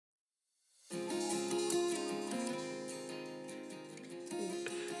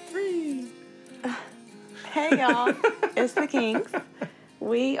Hey, y'all. It's the Kings.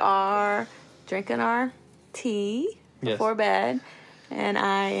 We are drinking our tea before bed, and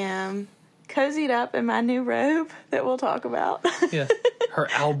I am cozied up in my new robe that we'll talk about. Yeah. Her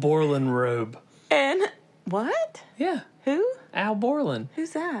Al Borland robe. And what? Yeah. Who? Al Borland.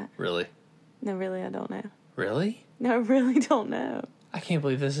 Who's that? Really? No, really, I don't know. Really? No, I really don't know. I can't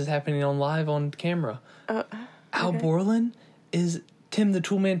believe this is happening live on camera. Al Borland is Tim the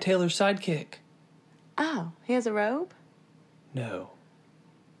Toolman Taylor's sidekick. Oh, he has a robe? No.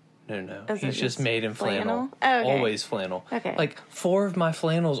 Is He's it just made in flannel. Oh, okay. Always flannel. Okay. Like, 4 of my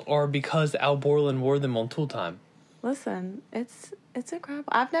flannels are because Al Borland wore them on Tool Time. Listen, it's incredible.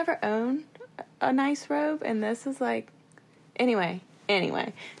 I've never owned a nice robe, and this is like... Anyway,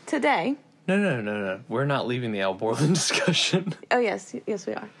 today... No. We're not leaving the Al Borland discussion. Oh, yes,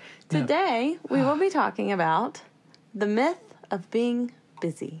 we are. Today, we will be talking about the myth of being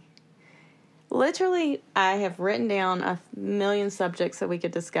busy. Literally, I have written down a million subjects that we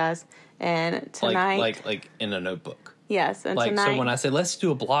could discuss, and tonight... Like in a notebook. Yes, and like, tonight... So when I say, let's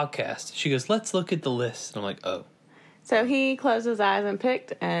do a blogcast, she goes, let's look at the list. And I'm like, oh. So he closed his eyes and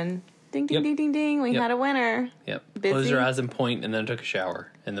picked, and ding, ding, ding, ding, ding, we had a winner. Yep. Busy. Closed her eyes and point, and then took a shower,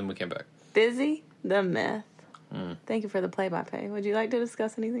 and then we came back. Busy, the myth. Thank you for the play-by-play. Would you like to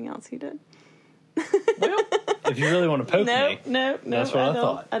discuss anything else you did? Well, if you really want to poke me. No. That's what I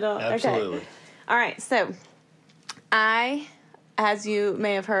thought. I don't. Absolutely. Okay. All right, so I, as you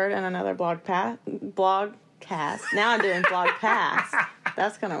may have heard in another blogcast, now I'm doing blogcast.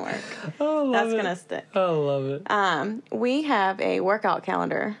 That's going to work. That's going to stick. I love it. We have a workout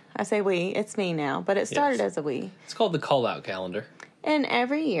calendar. I say we, it's me now, but it started as a we. It's called the call-out calendar. And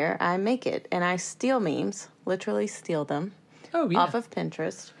every year I make it, and I steal memes, literally steal them, off of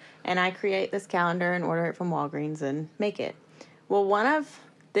Pinterest, and I create this calendar and order it from Walgreens and make it. Well, one of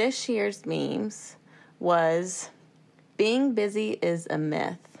this year's memes was, being busy is a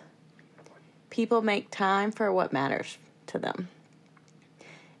myth. People make time for what matters to them.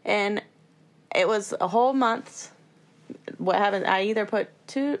 And it was a whole month. What happened? I either put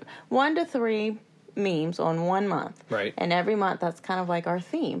 1 to 3 memes on 1 month. Right. And every month, that's kind of like our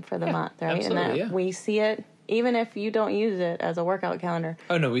theme for the month, right? Absolutely, and we see it, even if you don't use it as a workout calendar.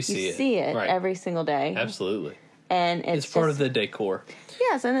 Oh, no, we see it. You see it every single day. Absolutely. And it's part of the decor.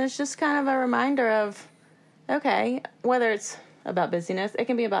 Yes, and it's just kind of a reminder of, okay, whether it's about busyness, it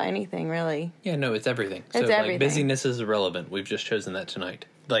can be about anything, really. Yeah, no, it's everything. It's everything. Like, busyness is irrelevant. We've just chosen that tonight.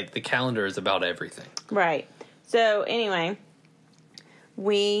 Like, the calendar is about everything. Right. So, anyway,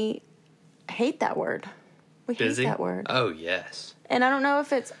 we hate that word. We Busy? hate that word. Oh, yes. And I don't know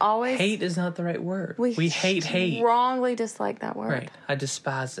if it's always... Hate is not the right word. We hate. Strongly dislike that word. Right. I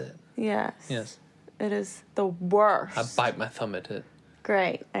despise it. Yes. Yes. It is the worst. I bite my thumb at it.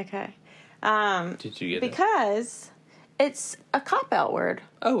 Great. Okay. Did you get it? Because it's a cop-out word.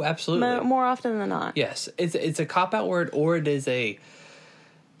 Oh, absolutely. More often than not. Yes. It's a cop-out word, or it is a...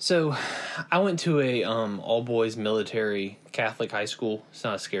 So, I went to a all-boys military Catholic high school. It's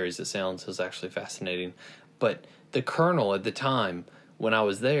not as scary as it sounds. It was actually fascinating. But the colonel at the time, when I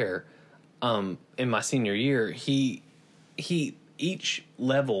was there, in my senior year, he each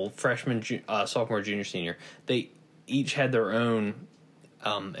level, freshman, sophomore, junior, senior, they each had their own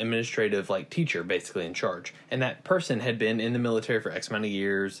administrative teacher basically in charge. And that person had been in the military for X amount of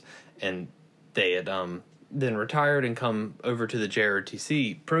years, and they had then retired and come over to the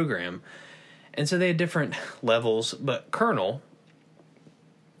JROTC program. And so they had different levels, but Colonel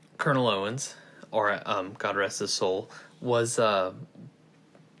Owens, or God rest his soul, was the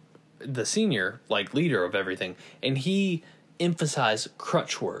senior leader of everything, and he emphasized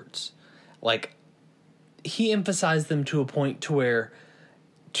crutch words. He emphasized them to a point to where,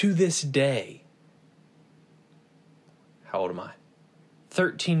 to this day, how old am I?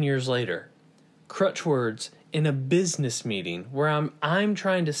 13 years later, crutch words in a business meeting where I'm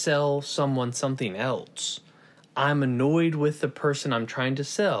trying to sell someone something else. I'm annoyed with the person I'm trying to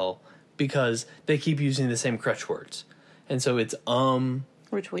sell because they keep using the same crutch words. And so it's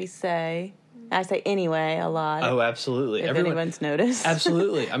which we say. I say anyway a lot. Oh, absolutely. If anyone's noticed.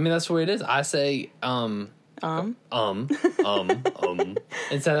 Absolutely. I mean, that's the way it is. I say And so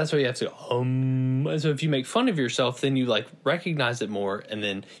that's why you have to go, And so if you make fun of yourself, then you recognize it more, and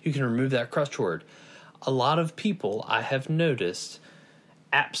then you can remove that crutch word. A lot of people I have noticed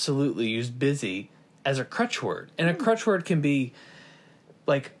absolutely use busy as a crutch word. And a crutch word can be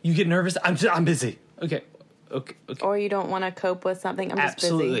you get nervous, I'm busy. Okay. okay. Or you don't want to cope with something. I'm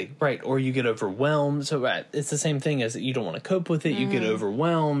Absolutely. just busy. Right. Or you get overwhelmed. So it's the same thing as you don't want to cope with it. You get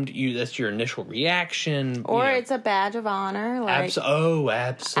overwhelmed. That's your initial reaction. Or it's a badge of honor. Like, absolutely.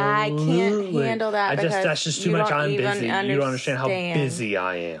 I can't handle that because that's just too much. I'm busy. You don't understand how busy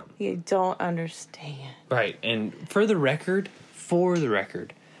I am. You don't understand. Right. And for the record,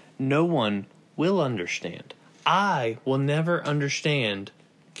 no one will understand. I will never understand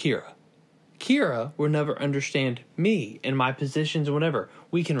Kira. Kira will never understand me and my positions and whatever.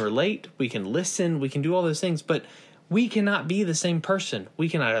 We can relate, we can listen, we can do all those things, but we cannot be the same person. We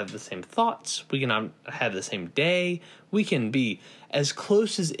cannot have the same thoughts. We cannot have the same day. We can be as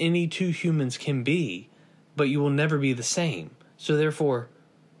close as any two humans can be, but you will never be the same. So therefore,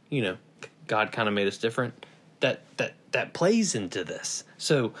 God kind of made us different. That plays into this.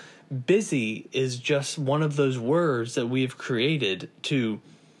 So busy is just one of those words that we have created to...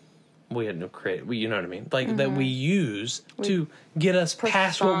 We had no create. You know what I mean? Like that we use to get us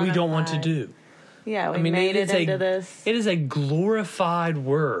past what we don't want to do. Yeah, we made it into this. It is a glorified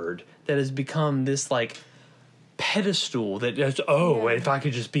word that has become this like pedestal that is, if I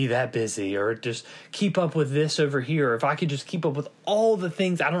could just be that busy or just keep up with this over here, or if I could just keep up with all the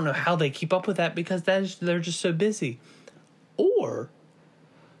things. I don't know how they keep up with that because they're just so busy. Or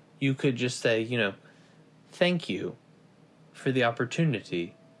you could just say, thank you for the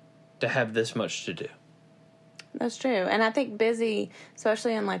opportunity to have this much to do. That's true. And I think busy,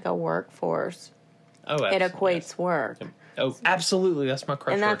 especially in like a workforce, it equates work. Oh, absolutely. That's my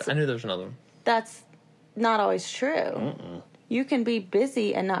crush word. I knew there was another one. That's not always true. Mm-mm. You can be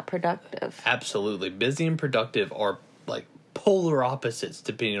busy and not productive. Absolutely. Busy and productive are like polar opposites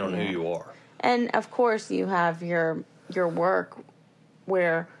depending on who you are. And of course you have your work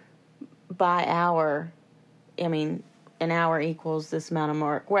where by hour, an hour equals this amount of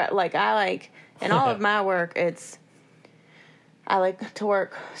work. Where, in all of my work, I like to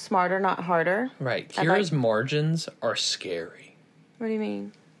work smarter, not harder. Right. Kira's margins are scary. What do you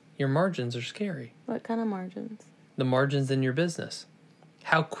mean? Your margins are scary. What kind of margins? The margins in your business.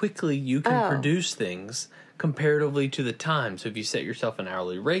 How quickly you can produce things comparatively to the time. So if you set yourself an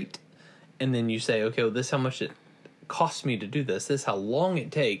hourly rate, and then you say, okay, well, this is how much it costs me to do this. This is how long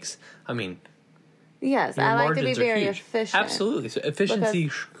it takes. Yes, I like to be very efficient. Absolutely. So efficiency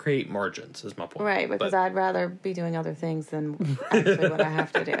create margins is my point. Right, because I'd rather be doing other things than actually what I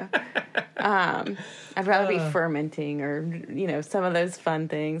have to do. I'd rather be fermenting or, some of those fun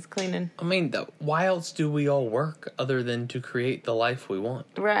things, cleaning. Why else do we all work other than to create the life we want?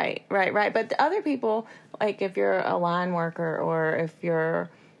 Right. But other people, like if you're a line worker or if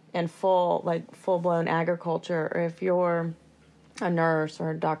you're in full-blown agriculture or if you're a nurse or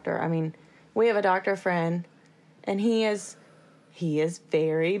a doctor, we have a doctor friend, and he is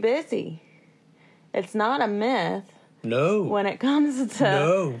very busy. It's not a myth. No. When it comes to...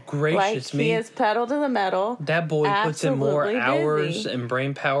 No, gracious me. He is pedal to the metal. That boy puts in more hours and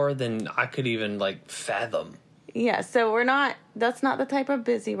brain power than I could even, fathom. Yeah, so that's not the type of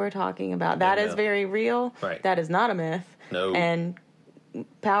busy we're talking about. That is very real. Right. That is not a myth. No. And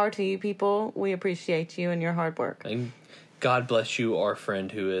power to you people. We appreciate you and your hard work. And God bless you, our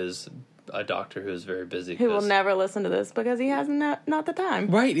friend who is... a doctor who is very busy. Who will never listen to this because he has not the time.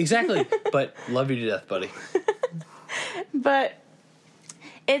 Right, exactly. But love you to death, buddy. But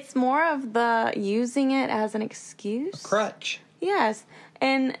it's more of the using it as an excuse. A crutch. Yes.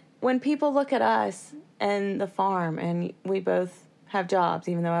 And when people look at us and the farm, and we both have jobs,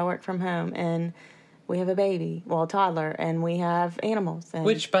 even though I work from home, and we have a baby, a toddler, and we have animals.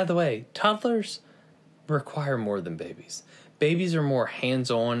 Which, by the way, toddlers require more than babies. Babies are more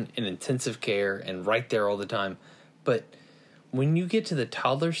hands-on and intensive care and right there all the time. But when you get to the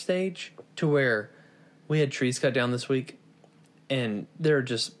toddler stage, to where we had trees cut down this week, and there are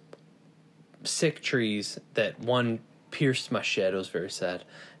just sick trees that one pierced my shed. It was very sad.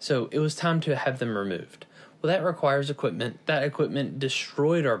 So it was time to have them removed. Well, that requires equipment. That equipment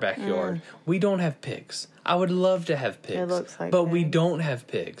destroyed our backyard. We don't have pigs. I would love to have pigs. It looks like but we don't have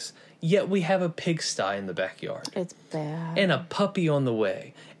pigs. Yet we have a pigsty in the backyard. It's bad. And a puppy on the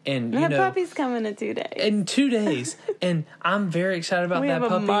way. And the puppy's coming in 2 days. In 2 days. And I'm very excited about that puppy.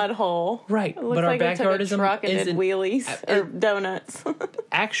 We have a mud hole. Right. It looks like our backyard is a truck and did wheelies or donuts.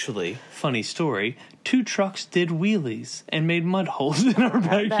 Actually, funny story, 2 trucks did wheelies and made mud holes in our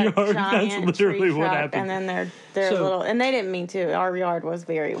backyard. That's literally what happened. And then they're little, and they didn't mean to. Our yard was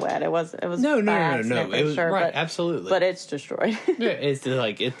very wet. It was No. It was right, absolutely. But it's destroyed. Yeah,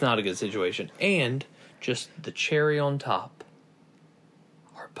 it's not a good situation. And just the cherry on top.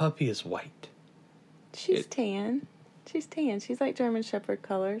 Our puppy is white. She's tan. She's tan. She's like German Shepherd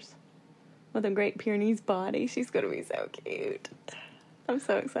colors. with a Great Pyrenees body. She's going to be so cute. I'm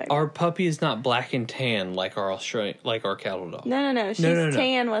so excited. Our puppy is not black and tan like our cattle dog. No. She's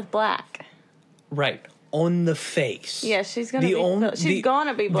tan with black. Right. On the face. Yeah, she's gonna be black.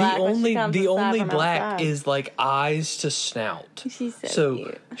 The only black outside. Is like eyes to snout. She's so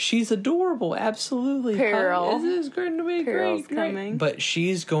cute. She's adorable. Absolutely. Pearl. This is going to be Pearl's coming. But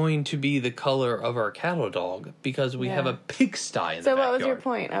she's going to be the color of our cattle dog because we have a pigsty in the backyard. So what was your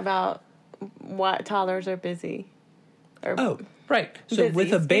point about what toddlers are busy? Right. So busy.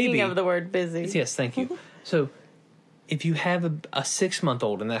 with a baby. Speaking of the word busy. Yes, thank you. So if you have a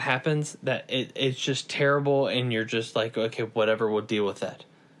 6-month-old and that happens, that it's just terrible and you're just like, okay, whatever, we'll deal with that.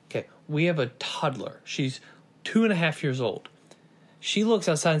 Okay, we have a toddler. She's 2.5 years old. She looks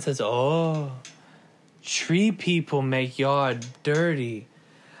outside and says, oh, tree people make yard dirty.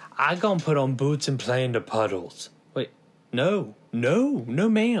 I gonna put on boots and play in the puddles. Wait, no,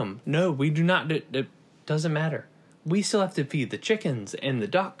 ma'am. No, we do not. It doesn't matter. We still have to feed the chickens and the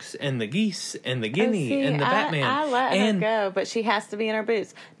ducks and the geese and the guinea and the Batman. I let her go, but she has to be in her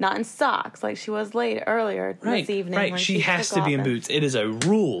boots, not in socks like she was earlier this evening. Right, she has to be in boots. It is a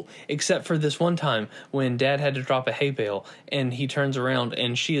rule, except for this one time when Dad had to drop a hay bale and he turns around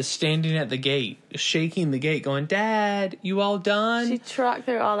and she is standing at the gate, shaking the gate, going, "Dad, you all done?" She trucked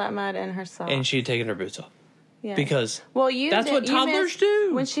through all that mud in her socks. And she had taken her boots off. Yeah. Because that's what toddlers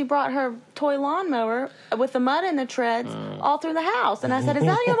do. When she brought her toy lawnmower with the mud in the treads all through the house. And I said, "Is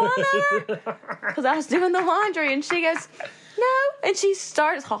that your lawnmower?" Because I was doing the laundry. And she goes, "No." And she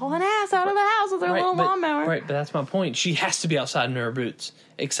starts hauling ass out of the house with her little lawnmower. Right, but that's my point. She has to be outside in her boots,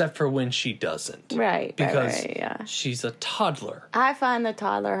 except for when she doesn't. Right, because yeah. She's a toddler. I find the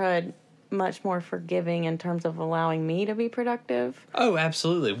toddlerhood much more forgiving in terms of allowing me to be productive. Oh,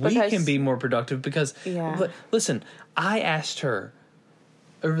 absolutely. We can be more productive because, listen, I asked her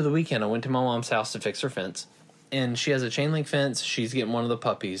over the weekend. I went to my mom's house to fix her fence, and she has a chain link fence. She's getting one of the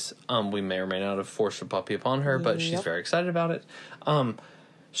puppies. We may or may not have forced a puppy upon her, but she's very excited about it.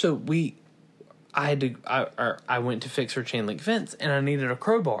 So I went to fix her chain link fence, and I needed a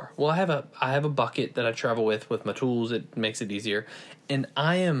crowbar. Well, I have a bucket that I travel with my tools. It makes it easier, and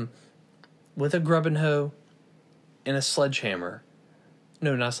I am with a grubbing hoe and a sledgehammer.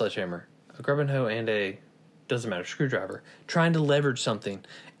 No, not a sledgehammer. A grubbing hoe and doesn't matter, screwdriver. Trying to leverage something.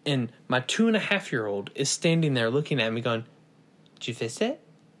 And my 2.5-year-old is standing there looking at me going, "Did you fix it?"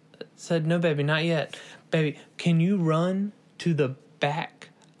 I said, "No, baby, not yet." "Baby, can you run to the back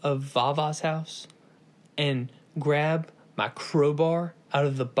of Vava's house and grab my crowbar out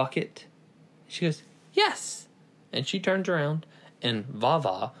of the bucket?" She goes, "Yes." And she turns around and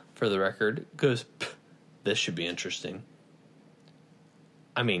Vava, for the record, goes, "This should be interesting."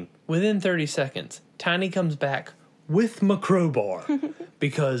 I mean, within 30 seconds, Tiny comes back with my crowbar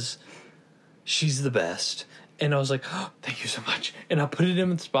because she's the best. And I was like, "Oh, thank you so much." And I put it in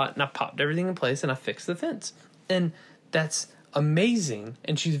the spot and I popped everything in place and I fixed the fence. And that's amazing.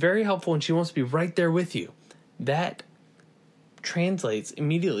 And she's very helpful and she wants to be right there with you. That translates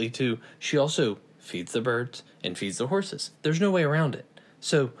immediately to she also feeds the birds and feeds the horses. There's no way around it.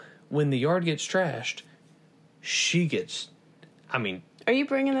 So when the yard gets trashed, she gets, Are you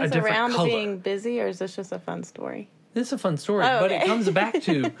bringing this around to being busy, or is this just a fun story? This is a fun story, but it comes back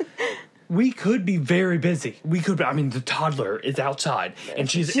to, we could be very busy. The toddler is outside,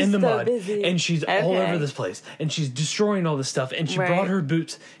 and she's in the mud, busy. And she's all over this place, and she's destroying all this stuff, and she brought her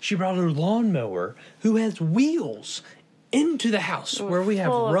boots, she brought her lawnmower, who has wheels, into the house where we have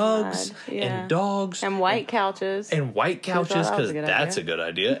rugs and dogs and white couches because that's a good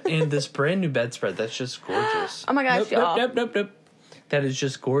idea, and this brand new bedspread that's just gorgeous. Oh my gosh, nope. That is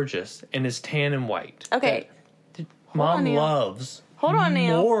just gorgeous and is tan and white. Okay, Mom loves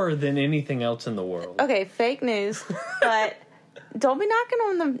more than anything else in the world. Okay, fake news, but don't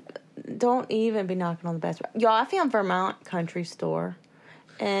even be knocking on the bedspread. Y'all, I found Vermont Country Store.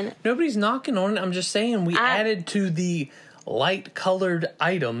 And nobody's knocking on it. I'm just saying we added to the light-colored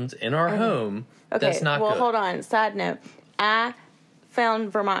items in our home. Okay, that's not good. Hold on. Side note. I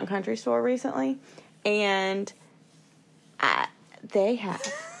found Vermont Country Store recently, and they have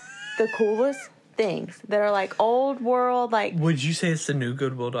the coolest things that are like old world. Like, would you say it's the new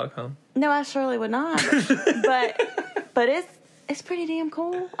Goodwill.com? No, I surely would not. but it's pretty damn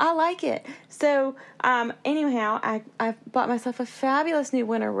cool. I like it. So, anyhow, I bought myself a fabulous new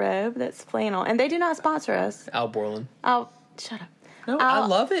winter robe that's flannel. And they do not sponsor us. Al Borland. Shut up. No, I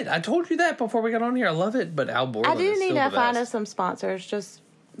love it. I told you that before we got on here. I love it, but Al Borland is still the best. I do need to find us some sponsors.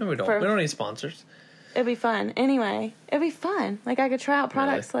 No, we don't. We don't need sponsors. It'd be fun. Anyway, it'd be fun. Like, I could try out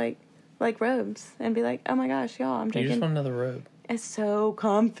products like robes and be like, "Oh my gosh, y'all, I'm drinking." You just want another robe. It's so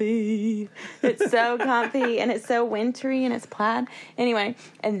comfy. It's so comfy, and it's so wintry, and it's plaid. Anyway,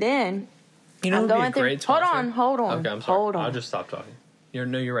 and then I'm going through. Hold on. Okay, I'm sorry. Hold on. I'll just stop talking.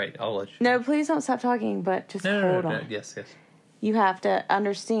 You're right. I'll let you. No, please don't stop talking, but just hold on. Yes. You have to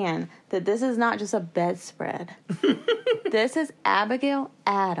understand that this is not just a bedspread. This is Abigail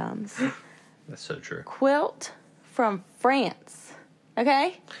Adams. That's so true. Quilt from France.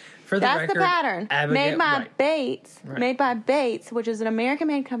 Okay? That's the pattern. Abigail, made by Bates, which is an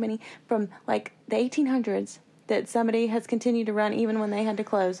American-made company from like the 1800s that somebody has continued to run even when they had to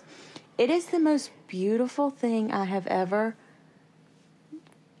close. It is the most beautiful thing I have ever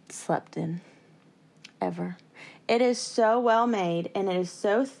slept in. Ever. It is so well made, and it is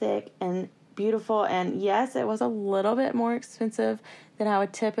so thick and beautiful, and yes, it was a little bit more expensive than I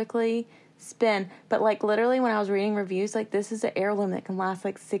would typically spend, but like literally when I was reading reviews, like this is an heirloom that can last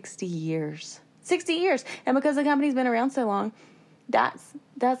like 60 years. 60 years! And because the company's been around so long,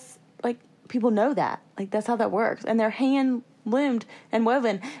 that's like, people know that. Like, that's how that works. And they're hand loomed and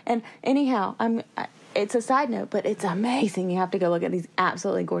woven. And anyhow, it's a side note, but it's amazing. You have to go look at these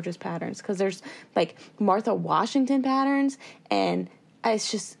absolutely gorgeous patterns, because there's like Martha Washington patterns, and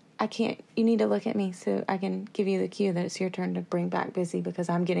it's just, you need to look at me so I can give you the cue that it's your turn to bring back Busy, because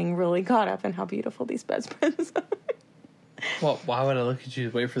I'm getting really caught up in how beautiful these bedspreads are. Well, why would I look at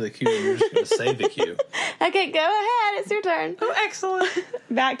you, wait for the cue, and you're just going to say the cue? Okay, go ahead. It's your turn. Oh, excellent.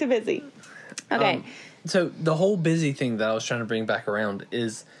 Back to Busy. Okay. So the whole Busy thing that I was trying to bring back around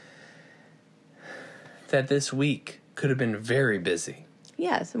is that this week could have been very busy.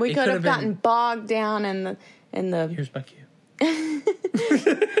 Yes, we could have gotten bogged down in the. Here's my cue.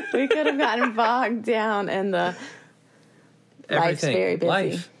 We could have gotten bogged down in the. Life's very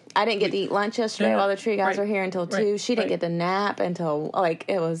busy. I didn't get to eat lunch yesterday while the tree guys were here until 2. She didn't get to nap until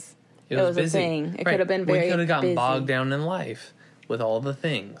it was a thing. It could have been very busy. We could have gotten bogged down in life with all the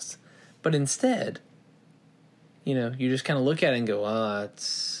things, but instead, you just kind of look at it and go, "Oh, it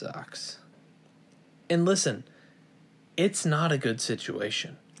sucks." And listen, it's not a good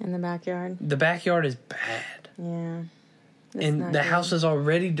situation. In the backyard? The backyard is bad. Yeah. And the house is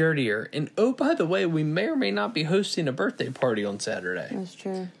already dirtier. And, oh, by the way, we may or may not be hosting a birthday party on Saturday. That's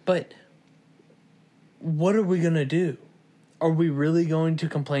true. But what are we going to do? Are we really going to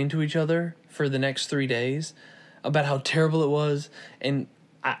complain to each other for the next 3 days about how terrible it was? And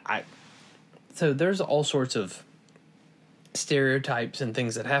so there's all sorts of stereotypes and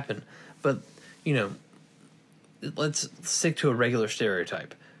things that happen. But, let's stick to a regular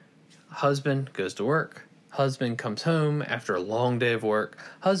stereotype. Husband goes to work. Husband comes home after a long day of work.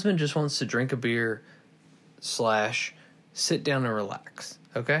 Husband just wants to drink a beer / sit down and relax.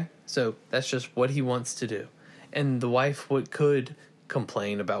 Okay? So that's just what he wants to do. And the wife could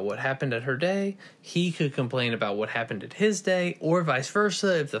complain about what happened at her day. He could complain about what happened at his day, or vice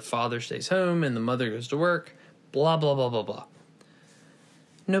versa if the father stays home and the mother goes to work. Blah, blah, blah, blah, blah.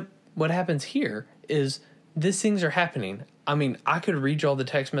 Nope. What happens here is these things are happening. I mean, I could read you all the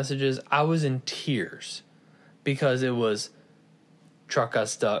text messages. I was in tears because it was, truck got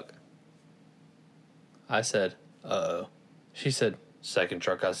stuck. I said, uh-oh. She said, second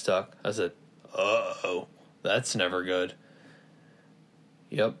truck got stuck. I said, uh-oh. That's never good.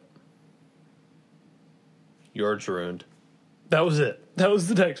 Yep. Yard's ruined. That was it. That was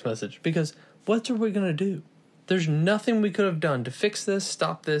the text message. Because what are we going to do? There's nothing we could have done to fix this,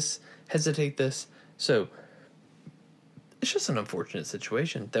 stop this, hesitate this. So it's just an unfortunate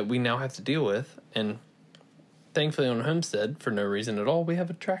situation that we now have to deal with. And thankfully on Homestead, for no reason at all, we have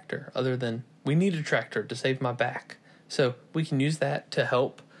a tractor. Other than we need a tractor to save my back. So we can use that to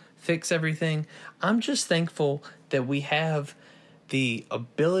help fix everything. I'm just thankful that we have the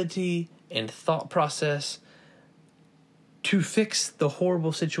ability and thought process to fix the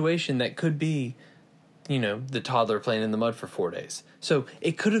horrible situation that could be, the toddler playing in the mud for 4 days. So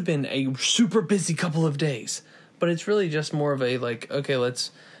it could have been a super busy couple of days, but it's really just more of a okay,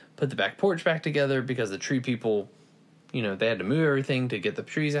 let's put the back porch back together because the tree people, they had to move everything to get the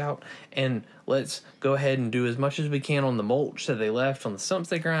trees out, and let's go ahead and do as much as we can on the mulch that they left on the stumps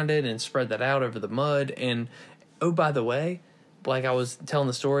they grounded and spread that out over the mud. And, oh, by the way, like I was telling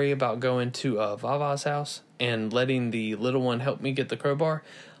the story about going to Vava's house and letting the little one help me get the crowbar,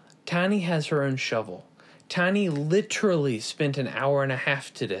 Tiny has her own shovel. Tiny literally spent an hour and a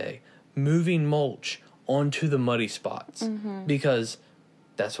half today moving mulch onto the muddy spots because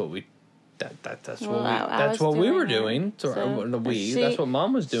that's what we that's what we were doing. That's what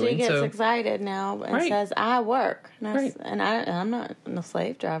Mom was doing. She gets excited now and says, "I work," and I'm not a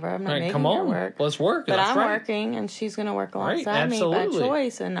slave driver. I'm not making her work. Let's work. But I'm working, and she's going to work alongside me by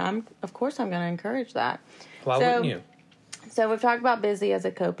choice, and of course I'm going to encourage that. Why wouldn't you? So we've talked about busy as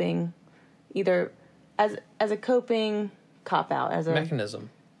a coping, either as a coping cop-out. As a mechanism.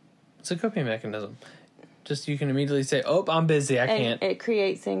 It's a coping mechanism. Just you can immediately say, oh, I'm busy, I can't. It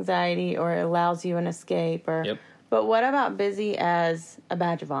creates anxiety or it allows you an escape. Yep. But what about busy as a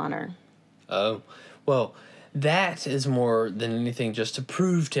badge of honor? Oh, well, that is more than anything just to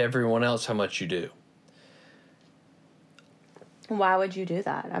prove to everyone else how much you do. Why would you do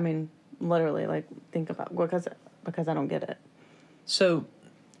that? I mean, literally, like, think about because I don't get it. So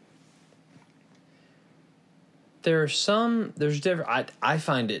there's different. I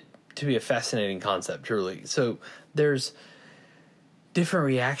find it to be a fascinating concept, truly. So there's different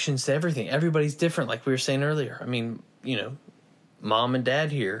reactions to everything. Everybody's different, like we were saying earlier. I mean, mom and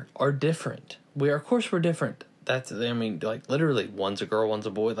dad here are different. Of course we're different. Like literally, one's a girl, one's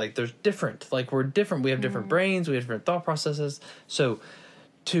a boy. Like there's different. Like we're different. We have different brains. We have different thought processes. So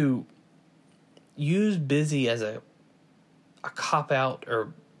to use busy as a cop out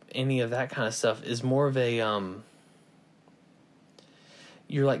or any of that kind of stuff is more of a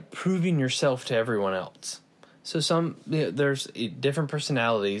you're like proving yourself to everyone else. So there's different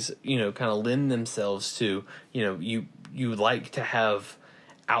personalities, kind of lend themselves to, you like to have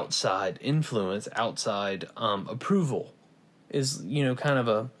outside influence, outside approval is, kind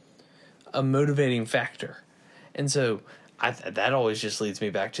of a motivating factor. And so that always just leads me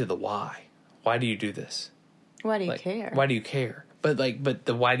back to the why. Why do you do this? Why do you care? Why do you care? But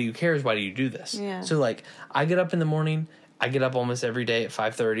the why do you care is why do you do this? Yeah. So I get up in the morning. I get up almost every day at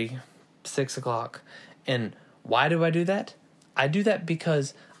 5:30, 6 o'clock. And why do I do that? I do that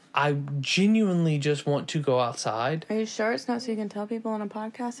because I genuinely just want to go outside. Are you sure it's not so you can tell people on a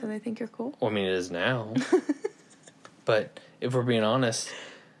podcast so they think you're cool? Well, I mean, it is now. But if we're being honest,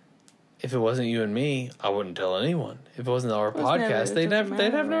 if it wasn't you and me, I wouldn't tell anyone. If it wasn't our podcast, they'd have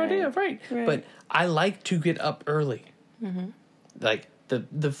no idea, right? But I like to get up early. Mm-hmm. Like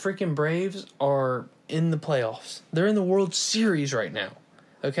the freaking Braves are in the playoffs. They're in the World Series right now.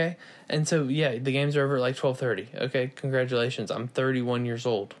 Okay? And so, yeah, the games are over at 12:30. Okay, congratulations. I'm 31 years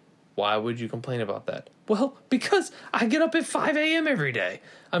old. Why would you complain about that? Well, because I get up at 5 a.m. every day.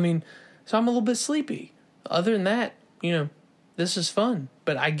 I mean, so I'm a little bit sleepy. Other than that, this is fun.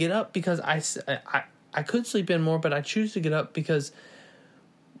 But I get up because I could sleep in more, but I choose to get up because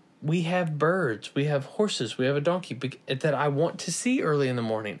we have birds, we have horses, we have a donkey that I want to see early in the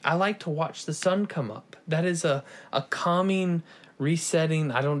morning. I like to watch the sun come up. That is a calming,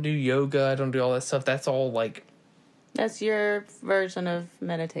 resetting. I don't do yoga. I don't do all that stuff. That's all That's your version of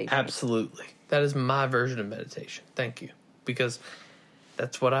meditation. Absolutely. That is my version of meditation. Thank you. Because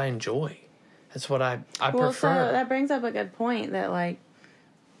that's what I enjoy. That's what I prefer. So that brings up a good point that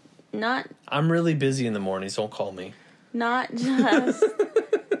I'm really busy in the mornings. Don't call me. Not just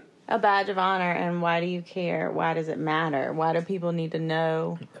a badge of honor and why do you care? Why does it matter? Why do people need to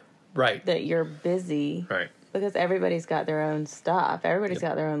know that you're busy? Right. Because everybody's got their own stuff. Everybody's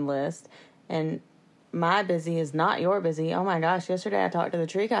got their own list. And my busy is not your busy. Oh my gosh, yesterday I talked to the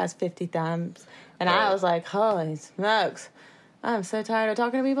tree guys 50 times. And I was like, holy smokes. I'm so tired of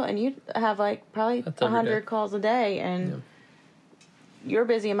talking to people. And you have probably 100 calls a day. And you're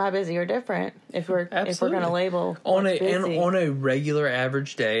busy and my busy are different. If we're going to label on a regular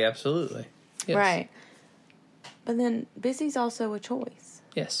average day, absolutely. Yes. Right. But then busy's also a choice.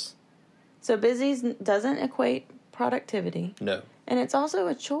 Yes. So busy doesn't equate productivity. No. And it's also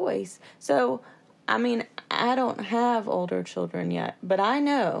a choice. So, I mean, I don't have older children yet, but I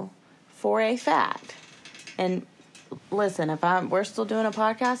know for a fact, and listen, if we're still doing a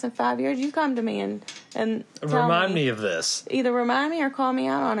podcast in 5 years, you come to me and remind me of this. Either remind me or call me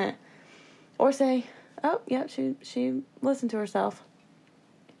out on it. Or say, oh, yeah, she listened to herself.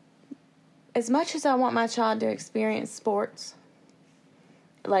 As much as I want my child to experience sports,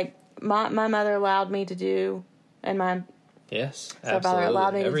 my mother allowed me to do, and my stepfather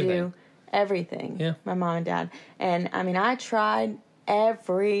allowed me to do everything. Yeah. My mom and dad. And, I mean, I tried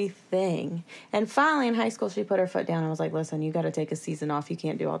everything. And finally in high school, she put her foot down and was like, listen, you got to take a season off. You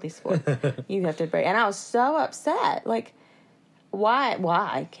can't do all these sports. You have to break. And I was so upset.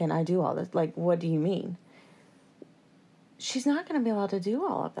 Why can I do all this? What do you mean? She's not going to be allowed to do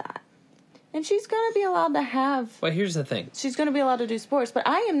all of that. And she's going to be allowed to have... Well, here's the thing. She's going to be allowed to do sports. But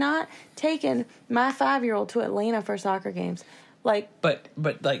I am not taking my 5-year-old to Atlanta for soccer games. But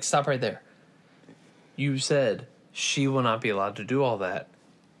stop right there. You said she will not be allowed to do all that.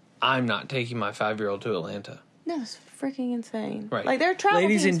 I'm not taking my 5-year-old to Atlanta. No, it's freaking insane. Right. There are travel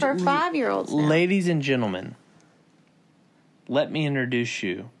teams for 5-year-olds now. Ladies and gentlemen, let me introduce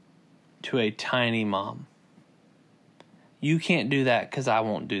you to a tiny mom. You can't do that because I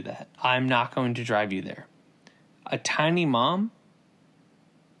won't do that. I'm not going to drive you there. a tiny mom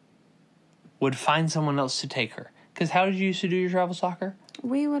would find someone else to take her. Because how did you used to do your travel soccer?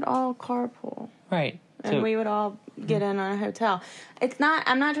 We would all carpool. Right. And we would all get in on a hotel. I'm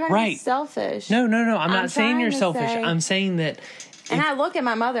not trying to be selfish. No. I'm not saying you're selfish. I'm saying that. And I look at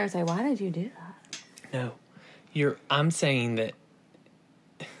my mother and say, why did you do that? No. I'm saying that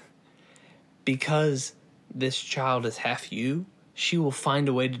because this child is half you, she will find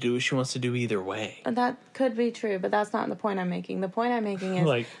a way to do what she wants to do either way. That could be true, but that's not the point I'm making. The point I'm making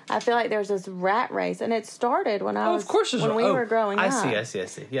is I feel like there's this rat race, and it started when we were growing up. I see.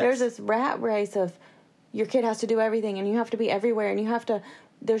 Yes. There's this rat race of your kid has to do everything, and you have to be everywhere, and you have to.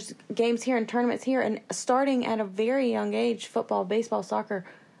 There's games here and tournaments here, and starting at a very young age, football, baseball, soccer.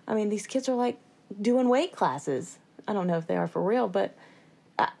 I mean, these kids are like doing weight classes. I don't know if they are for real, but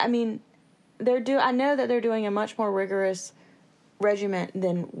I mean, I know that they're doing a much more rigorous regiment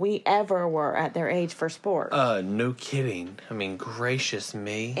than we ever were at their age for sport. No kidding. I mean, gracious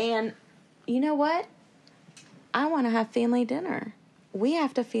me. And you know what? I want to have family dinner. We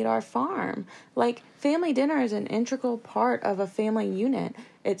have to feed our farm. Like, family dinner is an integral part of a family unit.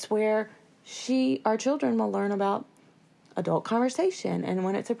 It's where our children will learn about adult conversation and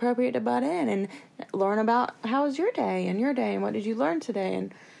when it's appropriate to butt in and learn about how was your day and what did you learn today.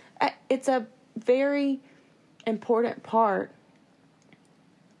 And it's a very important part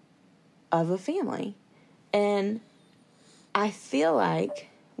of a family. And I feel like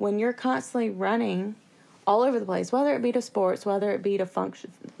when you're constantly running all over the place, whether it be to sports, whether it be to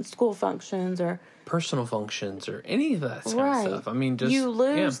school functions or personal functions or any of that kind of stuff. I mean, just you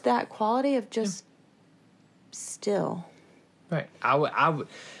lose that quality of just still. Right. I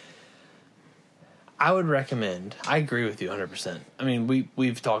would recommend. I agree with you 100%. I mean,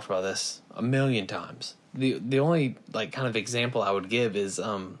 we've talked about this a million times. The only like kind of example I would give is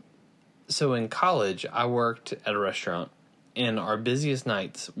so in college I worked at a restaurant, and our busiest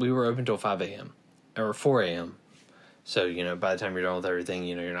nights we were open till 5 a.m. or 4 a.m. So, by the time you're done with everything,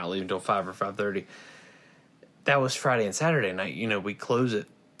 you're not leaving till 5 or 5:30. That was Friday and Saturday night. We close at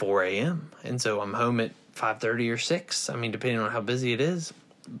 4 a.m. And so I'm home at 5:30 or 6. I mean, depending on how busy it is.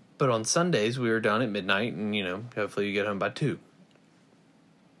 But on Sundays, we were done at midnight, and, hopefully you get home by 2.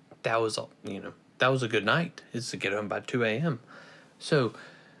 That was, that was a good night, is to get home by 2 a.m. So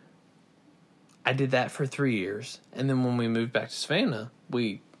I did that for 3 years. And then when we moved back to Savannah,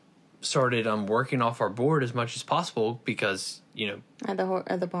 we started working off our board as much as possible because, At the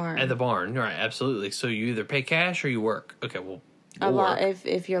barn. At the barn, right, absolutely. So you either pay cash or you work. Okay, well, a lot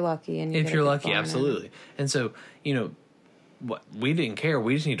if you're lucky. And if you're lucky, absolutely. And so, what we didn't care.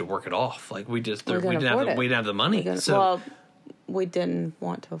 We just need to work it off. Like we didn't have the money. We didn't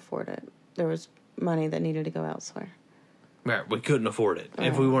want to afford it. There was money that needed to go elsewhere. Right, we couldn't afford it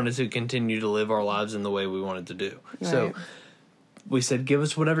if we wanted to continue to live our lives in the way we wanted to do. Right. So we said, give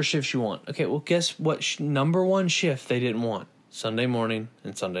us whatever shifts you want. Okay, well, guess what? Number one shift they didn't want: Sunday morning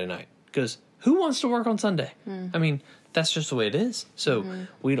and Sunday night. Because who wants to work on Sunday? I mean, that's just the way it is. So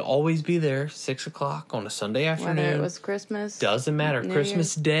we'd always be there 6 o'clock on a Sunday afternoon. Whether it was Christmas, doesn't matter.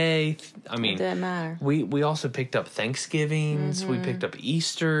 Christmas Day. I mean, it didn't matter. We also picked up Thanksgivings. We picked up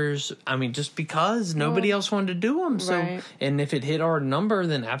Easters. I mean, just because nobody else wanted to do them. So, and if it hit our number,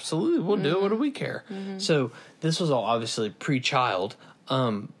 then absolutely we'll do it. What do we care? So this was all obviously pre-child.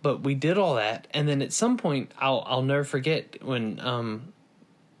 But we did all that, and then at some point, I'll never forget when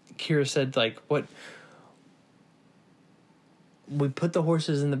Kira said, like, what. We put the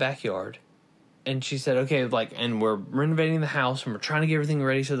horses in the backyard, and she said, okay, like, and we're renovating the house, and we're trying to get everything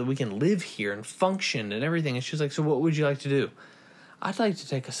ready so that we can live here and function and everything. And she was like, so what would you like to do? I'd like to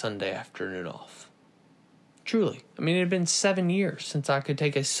take a Sunday afternoon off. Truly. I mean, it had been 7 years since I could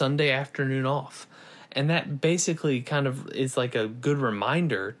take a Sunday afternoon off. And that basically kind of is like a good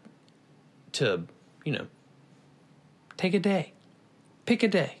reminder to, take a day. Pick a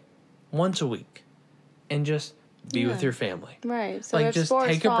day. Once a week. And just be with your family. Right. So like, if just sports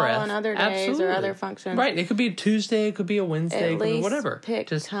take a breath on other days or other functions. Right. It could be a Tuesday. It could be a Wednesday. It could be whatever. Pick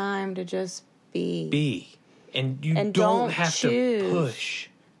time to just be. Be. And you don't have to push.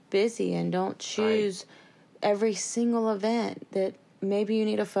 Busy, and don't choose every single event that maybe you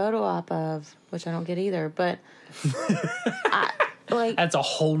need a photo op of, which I don't get either. But that's a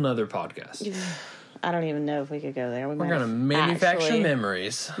whole nother podcast. I don't even know if we could go there. We're going to manufacture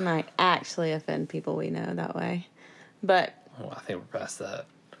memories. Might actually offend people we know that way. But I think we're past that.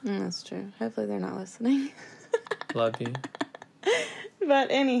 That's true. Hopefully they're not listening. Love you.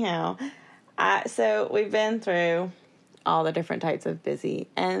 But anyhow, so we've been through all the different types of busy,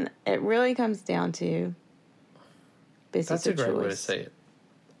 and it really comes down to busy. That's a great way to say it.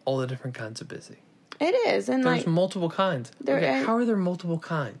 All the different kinds of busy. It is. And there's multiple kinds. How are there multiple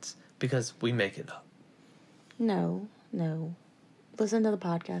kinds? Because we make it up. No. Listen to the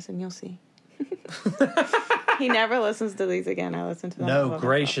podcast and you'll see. He never listens to these again. I listen to them. No,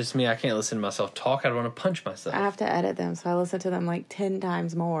 gracious me. I can't listen to myself talk. I'd want to punch myself. I have to edit them, so I listen to them like 10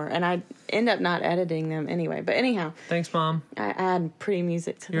 times more. And I end up not editing them anyway. But anyhow. Thanks, Mom. I add pretty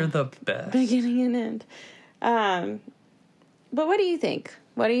music to You're the best. Beginning and end. But what do you think?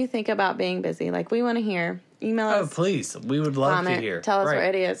 What do you think about being busy? Like, we want to hear. Email us. Oh, please. We would love to hear. Tell us we're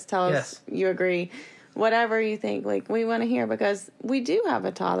idiots. Tell us you agree. Whatever you think. Like, we want to hear because we do have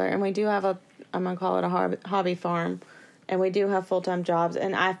a toddler and we do have I'm going to call it a hobby farm, and we do have full-time jobs.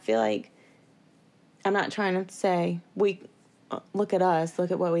 And I feel like I'm not trying to say look at us,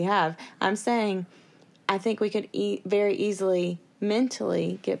 look at what we have. I'm saying I think we could very easily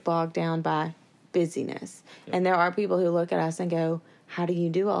mentally get bogged down by busyness. Yep. And there are people who look at us and go, how do you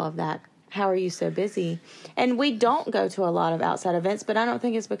do all of that? How are you so busy? And we don't go to a lot of outside events, but I don't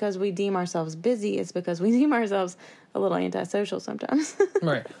think it's because we deem ourselves busy. It's because we deem ourselves a little antisocial sometimes.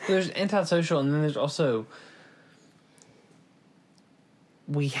 Right. There's antisocial, and then there's also,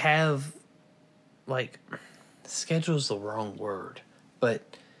 we have, like, schedule's the wrong word,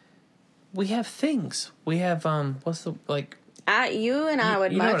 but we have things. We have, you and I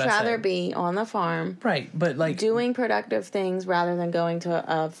would much rather be on the farm. Right, but like doing productive things rather than going to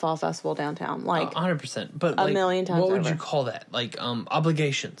a fall festival downtown. Like 100%. But a million times what would you call that? Like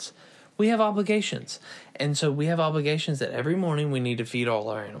obligations. We have obligations. And so we have obligations that every morning we need to feed all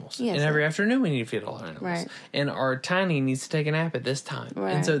our animals. Yes, and every afternoon we need to feed all our animals. Right. And our Tiny needs to take a nap at this time.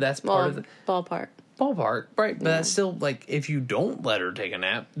 Right. And so that's part of the ballpark, right? But that's still like if you don't let her take a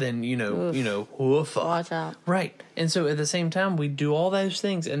nap, then woof. Watch out. Right. And so at the same time, we do all those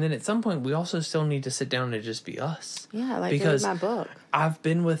things, and then at some point, we also still need to sit down and just be us. Yeah, like because my book. I've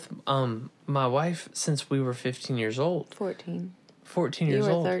been with my wife since we were 15 years old. 14 years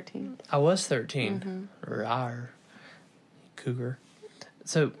old. You were 13. I was 13. Mm-hmm. Rawr. Cougar.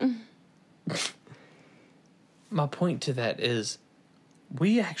 So my point to that is,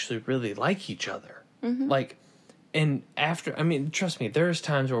 we actually really like each other. Mm-hmm. Like, and trust me, there's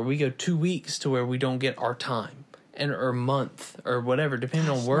times where we go 2 weeks to where we don't get our time, or a month, or whatever, depending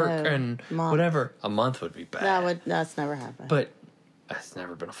on work and whatever. A month would be bad. That's never happened. But that's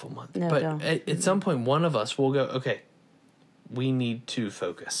never been a full month. No, but at some point, one of us will go, okay, we need to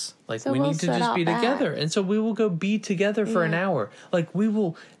focus. Like, we need to just be together. And so we will go be together for an hour. Like, we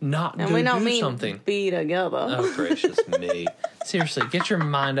will not go do something. Be together. Oh, gracious me. Seriously, get your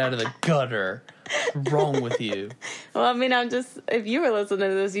mind out of the gutter. What's wrong with you? Well, I mean, if you were listening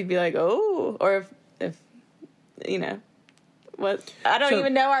to this, you'd be like, oh, or if what? I don't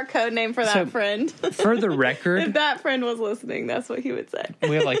even know our code name for that friend. For the record, if that friend was listening, that's what he would say.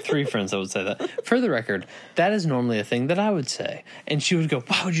 We have like 3 friends that would say that. For the record, that is normally a thing that I would say, and she would go,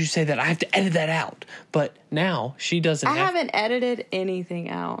 "Why would you say that? I have to edit that out." But now she doesn't. I haven't edited anything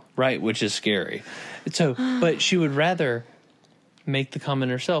out. Right, which is scary. So, but she would rather make the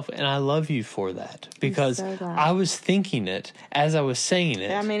comment herself, and I love you for that, because I was thinking it as I was saying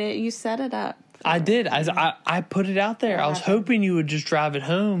it. I mean, you set it up. I did. I put it out there. I was hoping you would just drive it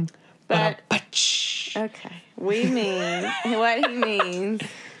home. But okay, we mean what he means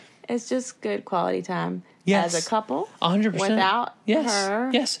is just good quality time as a couple. 100%. Without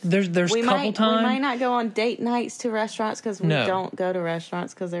her. Yes, there's couple time. We might not go on date nights to restaurants because we don't go to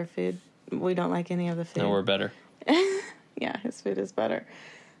restaurants because their food. We don't like any of the food. No, we're better. Yeah, his food is better.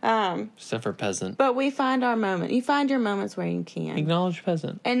 Except for Peasant. But we find our moment. You find your moments where you can. Acknowledge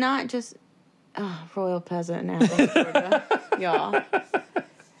Peasant. And not just Royal Peasant in Athens, Georgia. Y'all.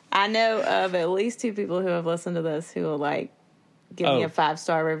 I know of at least 2 people who have listened to this who will give me a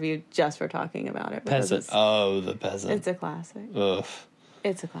 5-star review just for talking about it. Peasant. The Peasant. It's a classic. Ugh.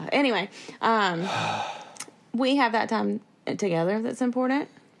 It's a classic. Anyway, we have that time together that's important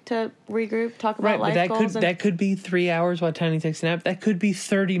to regroup, talk about life goals. That could be 3 hours while Tiny takes a nap. That could be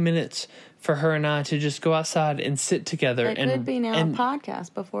 30 minutes for her and I to just go outside and sit together. It could be now a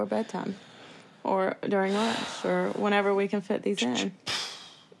podcast before bedtime, or during lunch, or whenever we can fit these in.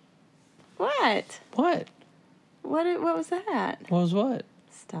 What? What? What was that? What was what?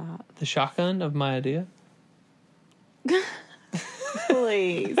 Stop. The shotgun of my idea?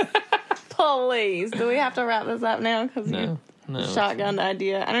 Please. Please. Do we have to wrap this up now? No. Shotgun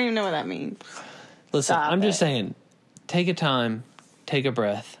idea. I don't even know what that means. Listen, I'm just saying, take a time, take a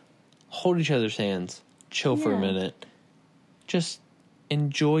breath, hold each other's hands, chill for a minute. Just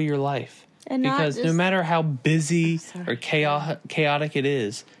enjoy your life. Because no matter how busy or chaotic it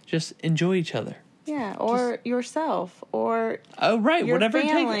is, just enjoy each other. Yeah, or yourself, or right, your whatever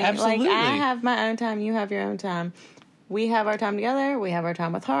family. it takes. Absolutely. Like, I have my own time, you have your own time. We have our time together, we have our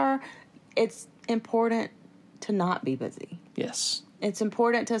time with her. It's important to not be busy. Yes. It's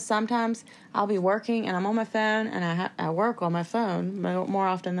important to sometimes I'll be working and I'm on my phone, and I work on my phone more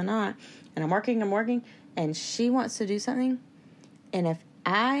often than not. And I'm working, and she wants to do something. And if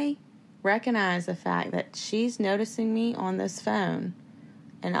I recognize the fact that she's noticing me on this phone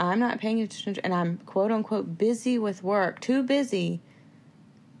and I'm not paying attention, and I'm quote unquote busy with work, too busy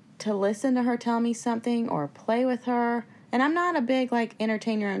to listen to her tell me something or play with her. And I'm not a big, like,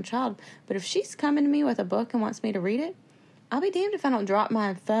 entertain your own child, but if she's coming to me with a book and wants me to read it, I'll be damned if I don't drop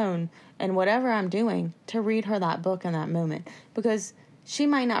my phone and whatever I'm doing to read her that book in that moment. Because she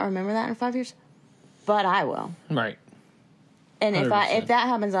might not remember that in 5 years, but I will. Right. And if that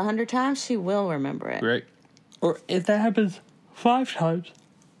happens 100 times, she will remember it. Right. Or if that happens 5 times.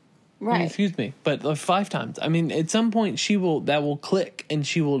 Right. Excuse me. But 5 times. I mean, at some point that will click and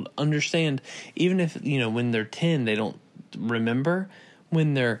she will understand. Even if, when they're 10, they don't remember.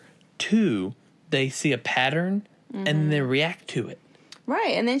 When they're 2, they see a pattern and they react to it.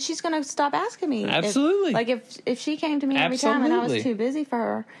 Right. And then she's going to stop asking me. Absolutely. If she came to me every time and I was too busy for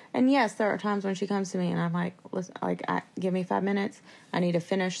her. And yes, there are times when she comes to me and I'm like, listen, give me 5 minutes. I need to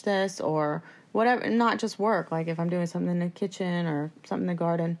finish this or whatever. Not just work. Like if I'm doing something in the kitchen or something in the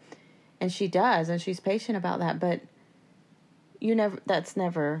garden. And she does, and she's patient about that, but that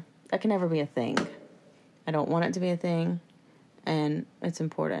can never be a thing. I don't want it to be a thing, and it's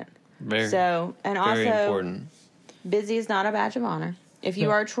important. Very important. Busy is not a badge of honor. If you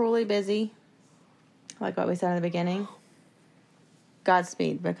are truly busy, like what we said in the beginning,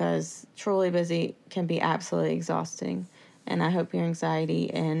 Godspeed, because truly busy can be absolutely exhausting. And I hope your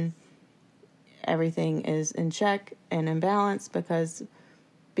anxiety and everything is in check and in balance, because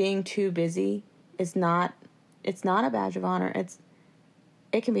being too busy it's not a badge of honor.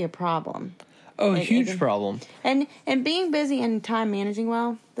 It can be a problem. Oh, a huge problem. And being busy and time managing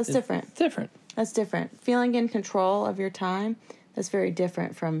well, that's different. It's different. That's different. Feeling in control of your time, that's very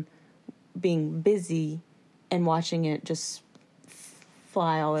different from being busy and watching it just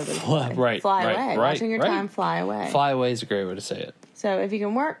fly all over the place. Right. Fly away. Watching your time fly away. Fly away is a great way to say it. So if you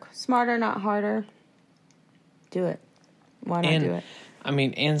can work smarter, not harder, do it. Why not do it? I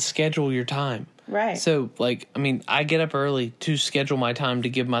mean, and schedule your time. Right. So, I get up early to schedule my time to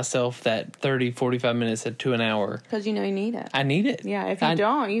give myself that 30, 45 minutes to an hour. Because you need it. I need it. Yeah, if you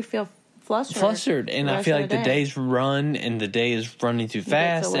don't, you feel flustered. And I feel like the days run and the day is running too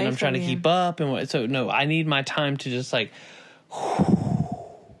fast and I'm trying to keep up. So, no, I need my time to just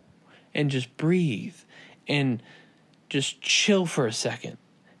and just breathe and just chill for a second.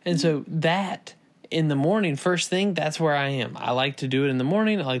 And so that... in the morning, first thing, that's where I am. I like to do it in the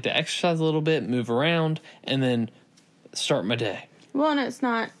morning. I like to exercise a little bit, move around, and then start my day. Well, and it's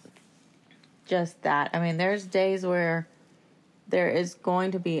not just that. I mean, there's days where there is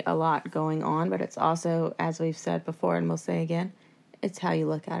going to be a lot going on, but it's also, as we've said before and we'll say again, it's how you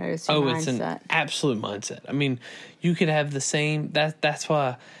look at it. It's your mindset. It's an absolute mindset. I mean, you could have the same... That's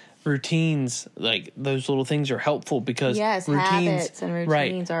why... routines, like those little things, are helpful because habits and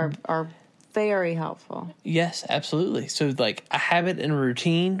routines are very helpful. Yes, absolutely. So a habit and a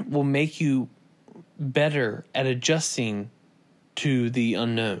routine will make you better at adjusting to the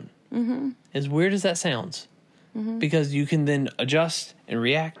unknown. Mm-hmm. As weird as that sounds. Mm-hmm. Because you can then adjust and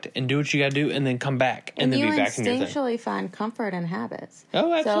react and do what you got to do and then come back and then be back in your thing. You instinctually find comfort in habits.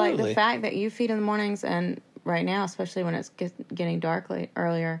 Oh, absolutely. So the fact that you feed in the mornings, and right now, especially when it's getting dark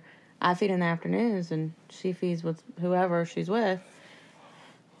earlier, I feed in the afternoons and she feeds with whoever she's with.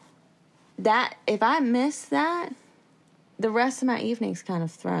 That if I miss that, the rest of my evening's kind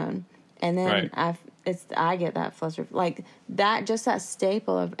of thrown, and then I get that fluster that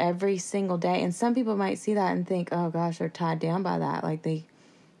staple of every single day. And some people might see that and think, oh gosh, they're tied down by that,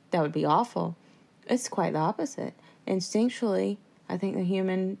 that would be awful. It's quite the opposite. Instinctually, I think the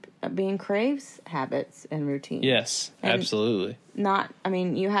human being craves habits and routine. Yes, absolutely.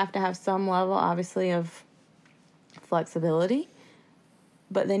 You have to have some level, obviously, of flexibility.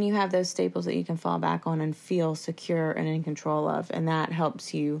 But then you have those staples that you can fall back on and feel secure and in control of. And that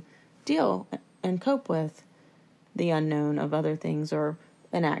helps you deal and cope with the unknown of other things, or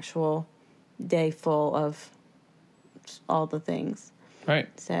an actual day full of all the things. Right.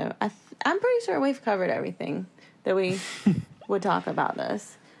 So I'm pretty sure we've covered everything that we would talk about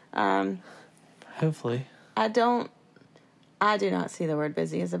this. Hopefully. I do not see the word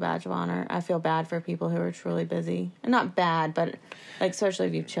busy as a badge of honor. I feel bad for people who are truly busy. And not bad, but like, especially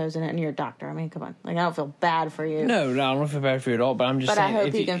if you've chosen it and you're a doctor. I mean, come on. Like, I don't feel bad for you. No, I don't feel bad for you at all. But I'm just saying. But I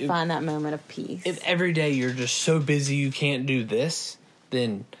hope you can find that moment of peace. If every day you're just so busy you can't do this,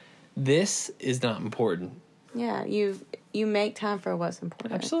 then this is not important. Yeah, you make time for what's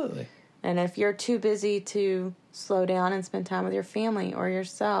important. Absolutely. And if you're too busy to slow down and spend time with your family or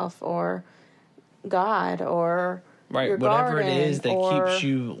yourself or God or your whatever garden, it is that keeps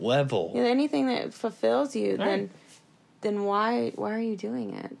you level, anything that fulfills you, then why are you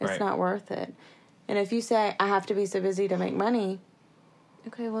doing it? It's not worth it. And if you say, I have to be so busy to make money,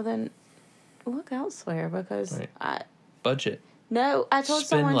 okay, well then look elsewhere, because budget. No, I told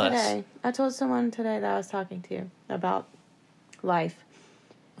someone today that I was talking to about life.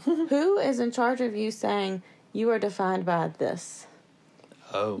 Who is in charge of you saying you are defined by this?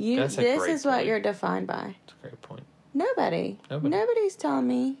 Oh, that's a great point. This is what you're defined by. That's a great point. Nobody. Nobody's telling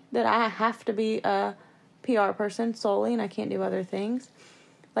me that I have to be a PR person solely and I can't do other things.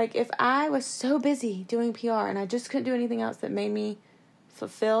 Like, if I was so busy doing PR and I just couldn't do anything else that made me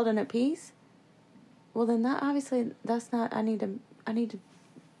fulfilled and at peace, well, then that's not. I need to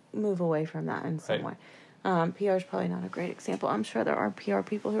move away from that in some way. PR is probably not a great example. I'm sure there are PR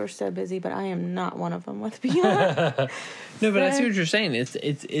people who are so busy, but I am not one of them with PR. No, but I see what you're saying.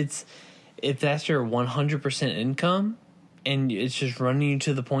 It's if that's your 100% income and it's just running you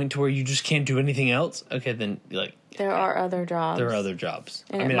to the point to where you just can't do anything else, okay, then there are other jobs. There are other jobs.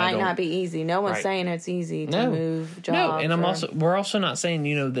 And it might not be easy. No one's saying it's easy to move jobs. No, and we're also not saying,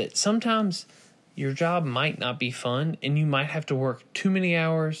 that sometimes your job might not be fun and you might have to work too many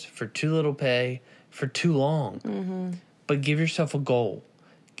hours for too little pay for too long. Mm-hmm. But give yourself a goal.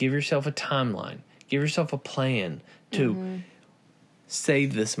 Give yourself a timeline. Give yourself a plan to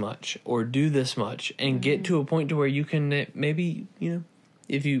save this much or do this much and get to a point to where you can maybe,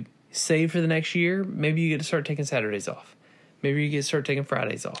 if you save for the next year, maybe you get to start taking Saturdays off. Maybe you get to start taking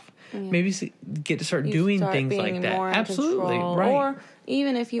Fridays off. Yeah. Maybe get to start doing things like that. Absolutely. Control. Right. Or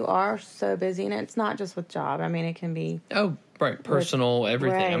even if you are so busy, and it's not just with job. I mean, it can be... Oh, right. Personal,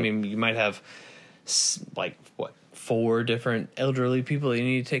 everything. Right. I mean, you might have 4 different elderly people that you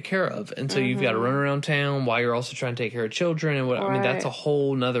need to take care of. And so you've got to run around town while you're also trying to take care of children. And I mean, that's a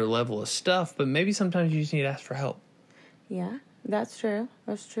whole nother level of stuff. But maybe sometimes you just need to ask for help. Yeah, that's true.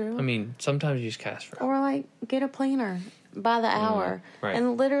 That's true. I mean, sometimes you just ask for help. Or get a planner by the hour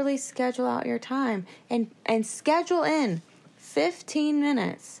and literally schedule out your time and schedule in 15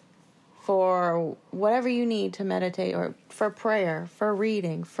 minutes for whatever you need to meditate, or for prayer, for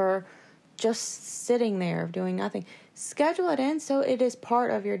reading, for just sitting there doing nothing. Schedule it in so it is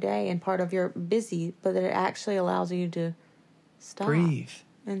part of your day and part of your busy, but that it actually allows you to stop, breathe,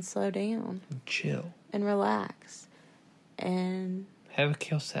 and slow down, and chill, and relax, and have a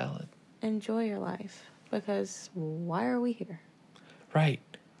kale salad. Enjoy your life, because why are we here? Right.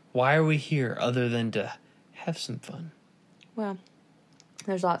 Why are we here other than to have some fun? Well,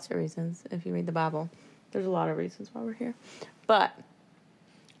 there's lots of reasons. If you read the Bible, there's a lot of reasons why we're here. But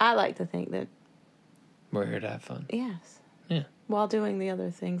I like to think that we're here to have fun. Yes. Yeah. While doing the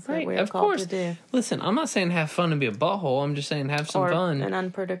other things that we're called to do. Listen, I'm not saying have fun and be a butthole. I'm just saying have some fun. An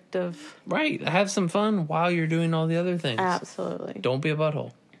unproductive. Right. Have some fun while you're doing all the other things. Absolutely. Don't be a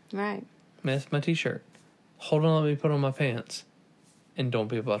butthole. Right. That's my t-shirt. Hold on, let me put on my pants. And don't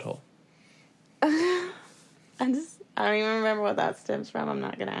be a butthole. I don't even remember what that stems from. I'm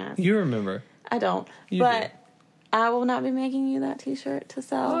not going to ask. You remember. I don't. But I will not be making you that t-shirt to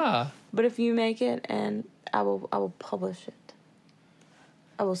sell. But if you make it, and I will publish it.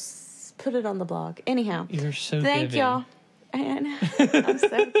 I will put it on the blog. Anyhow. You're so Thank y'all. And I'm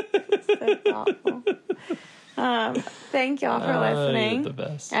so thoughtful. Thank y'all for listening. You're the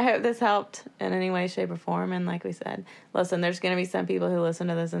best. I hope this helped in any way, shape, or form. And like we said, listen, there's going to be some people who listen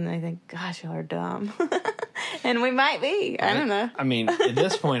to this and they think, gosh, y'all are dumb. And we might be. I don't know. I mean, at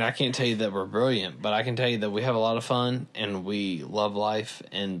this point, I can't tell you that we're brilliant, but I can tell you that we have a lot of fun and we love life.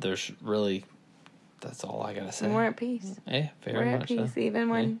 And there's really, that's all I got to say. And we're at peace. Yeah, very much. We're at peace. So. Even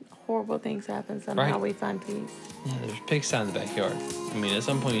when horrible things happen, somehow we find peace. Yeah, there's pigsty in the backyard. I mean, at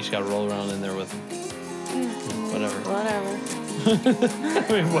some point, you just got to roll around in there with them. Whatever.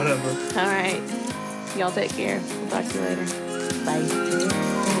 I mean, whatever. All right. Y'all take care. We'll talk to you later.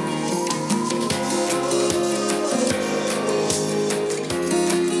 Bye.